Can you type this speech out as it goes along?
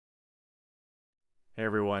Hey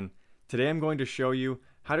everyone, today I'm going to show you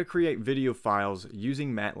how to create video files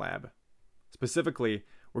using MATLAB. Specifically,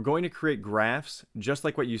 we're going to create graphs just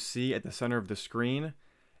like what you see at the center of the screen,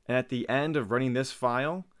 and at the end of running this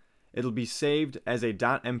file, it'll be saved as a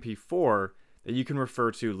 .mp4 that you can refer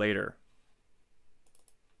to later.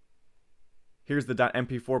 Here's the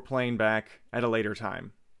 .mp4 playing back at a later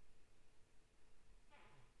time.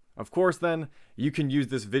 Of course then, you can use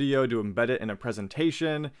this video to embed it in a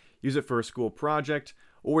presentation, use it for a school project,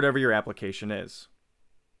 or whatever your application is.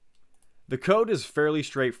 The code is fairly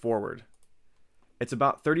straightforward. It's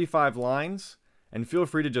about 35 lines, and feel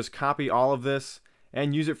free to just copy all of this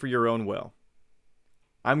and use it for your own will.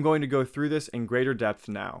 I'm going to go through this in greater depth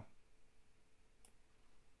now.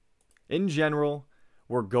 In general,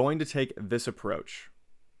 we're going to take this approach.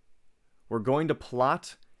 We're going to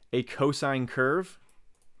plot a cosine curve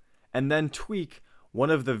and then tweak one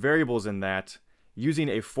of the variables in that using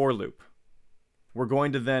a for loop. We're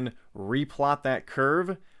going to then replot that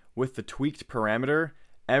curve with the tweaked parameter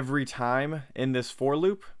every time in this for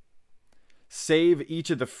loop, save each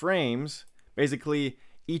of the frames, basically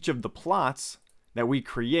each of the plots that we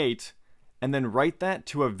create, and then write that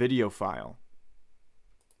to a video file.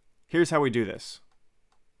 Here's how we do this.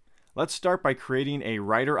 Let's start by creating a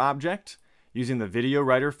writer object using the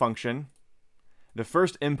VideoWriter function. The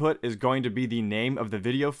first input is going to be the name of the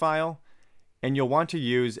video file, and you'll want to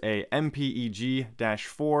use a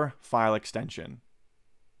MPEG-4 file extension.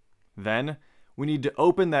 Then, we need to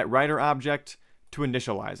open that writer object to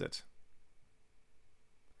initialize it.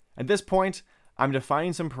 At this point, I'm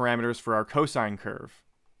defining some parameters for our cosine curve.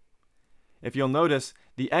 If you'll notice,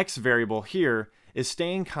 the x variable here is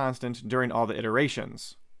staying constant during all the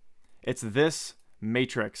iterations. It's this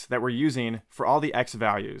matrix that we're using for all the x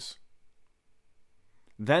values.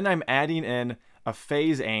 Then I'm adding in a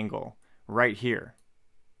phase angle right here.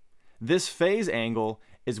 This phase angle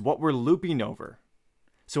is what we're looping over.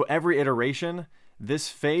 So every iteration, this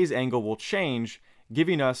phase angle will change,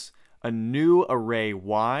 giving us a new array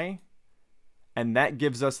y, and that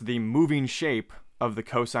gives us the moving shape of the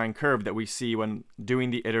cosine curve that we see when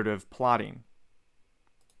doing the iterative plotting.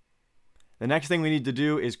 The next thing we need to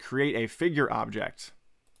do is create a figure object.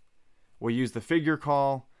 We'll use the figure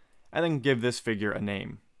call and then give this figure a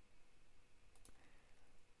name.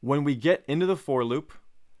 When we get into the for loop,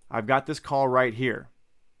 I've got this call right here.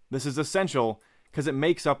 This is essential because it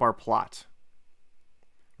makes up our plot.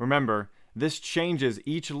 Remember, this changes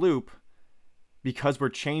each loop because we're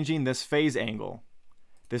changing this phase angle.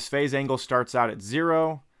 This phase angle starts out at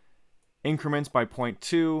 0, increments by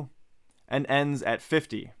 0.2, and ends at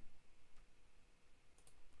 50.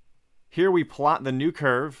 Here we plot the new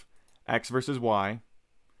curve, x versus y,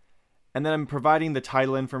 and then I'm providing the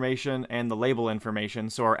title information and the label information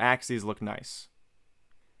so our axes look nice.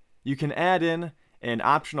 You can add in an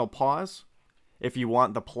optional pause if you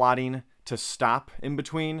want the plotting to stop in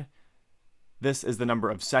between. This is the number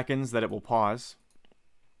of seconds that it will pause.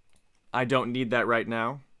 I don't need that right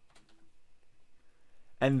now.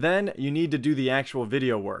 And then you need to do the actual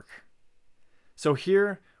video work. So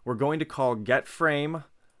here we're going to call getFrame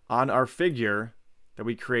on our figure that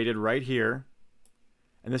we created right here.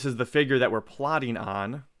 And this is the figure that we're plotting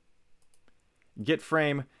on.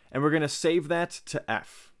 GetFrame, and we're going to save that to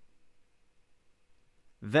F.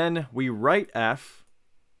 Then we write F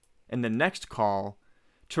in the next call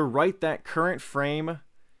to write that current frame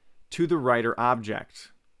to the writer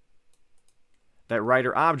object. That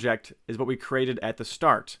writer object is what we created at the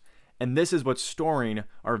start, and this is what's storing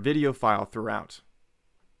our video file throughout.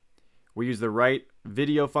 We use the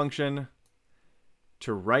writeVideo function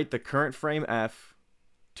to write the current frame F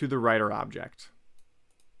to the writer object.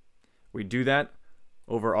 We do that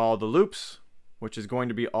over all the loops, which is going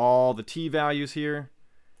to be all the t values here.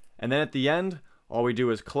 And then at the end, all we do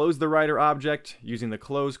is close the writer object using the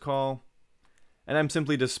close call. And I'm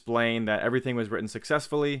simply displaying that everything was written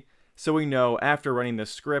successfully, so we know after running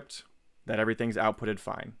this script that everything's outputted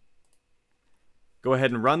fine. Go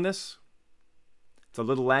ahead and run this. It's a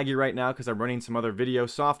little laggy right now because I'm running some other video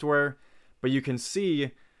software, but you can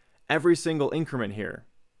see every single increment here.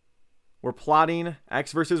 We're plotting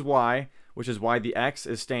x versus y, which is why the x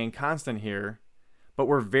is staying constant here, but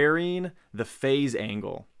we're varying the phase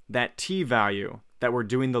angle, that t value that we're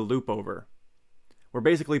doing the loop over. We're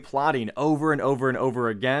basically plotting over and over and over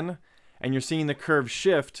again, and you're seeing the curve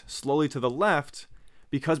shift slowly to the left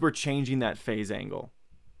because we're changing that phase angle.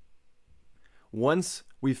 Once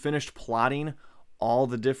we've finished plotting all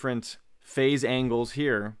the different phase angles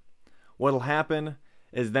here, what'll happen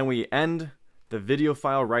is then we end the video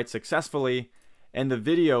file write successfully, and the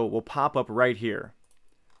video will pop up right here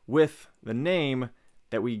with the name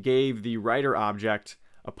that we gave the writer object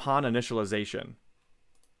upon initialization.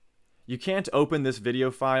 You can't open this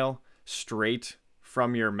video file straight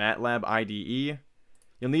from your MATLAB IDE.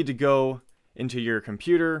 You'll need to go into your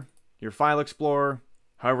computer, your file explorer,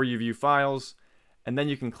 however you view files, and then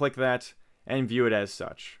you can click that and view it as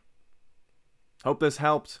such. Hope this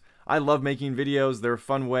helped. I love making videos. They're a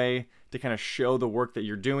fun way to kind of show the work that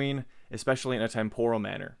you're doing, especially in a temporal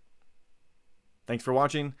manner. Thanks for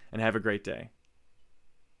watching, and have a great day.